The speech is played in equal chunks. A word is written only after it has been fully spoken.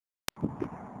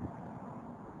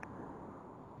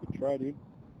Try, dude.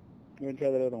 Go ahead and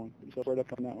try that other one. Put yourself right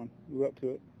up on that one. Move up to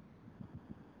it.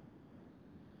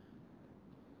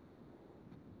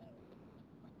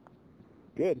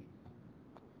 Good.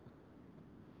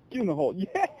 Get in the hole.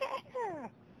 Yeah!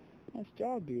 Nice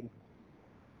job, dude.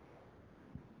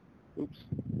 Oops.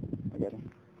 I got him.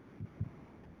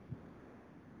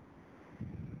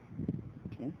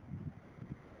 Okay.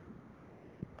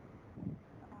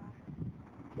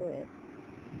 All right.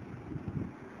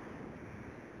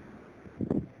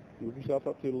 Move yourself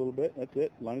up to it a little bit. That's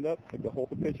it. Line it up like the hole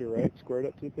the pitcher, right? Square it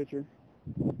up to the pitcher.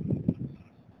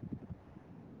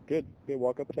 Good. Okay,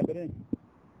 walk up, tap it in.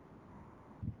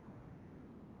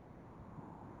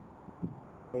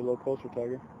 Play a little closer,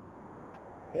 Tiger.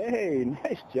 Hey,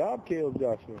 nice job, Caleb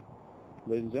Joshua.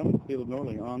 Ladies and gentlemen, Caleb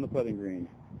Norling on the putting green.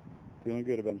 Feeling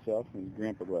good about himself and his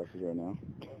grandpa glasses right now.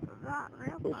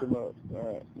 Push him up.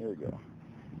 All right, there we go.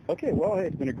 Okay, well, hey,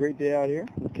 it's been a great day out here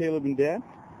with Caleb and Dad.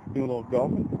 Doing a little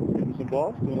golfing, hitting some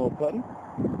balls, doing a little putting.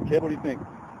 Caleb, what do you think?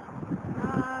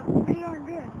 Pretty darn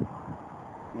good.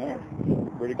 All right.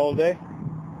 Ready to call today?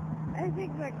 I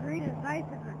think the green is nice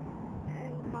and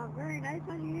very nice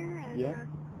on here. And, yeah.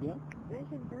 Nice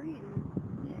and green.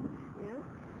 Yeah.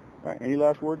 All right, any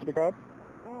last words to the crowd?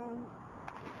 Um,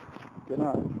 Good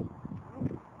night.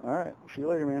 All right, see you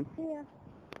later, man. yeah.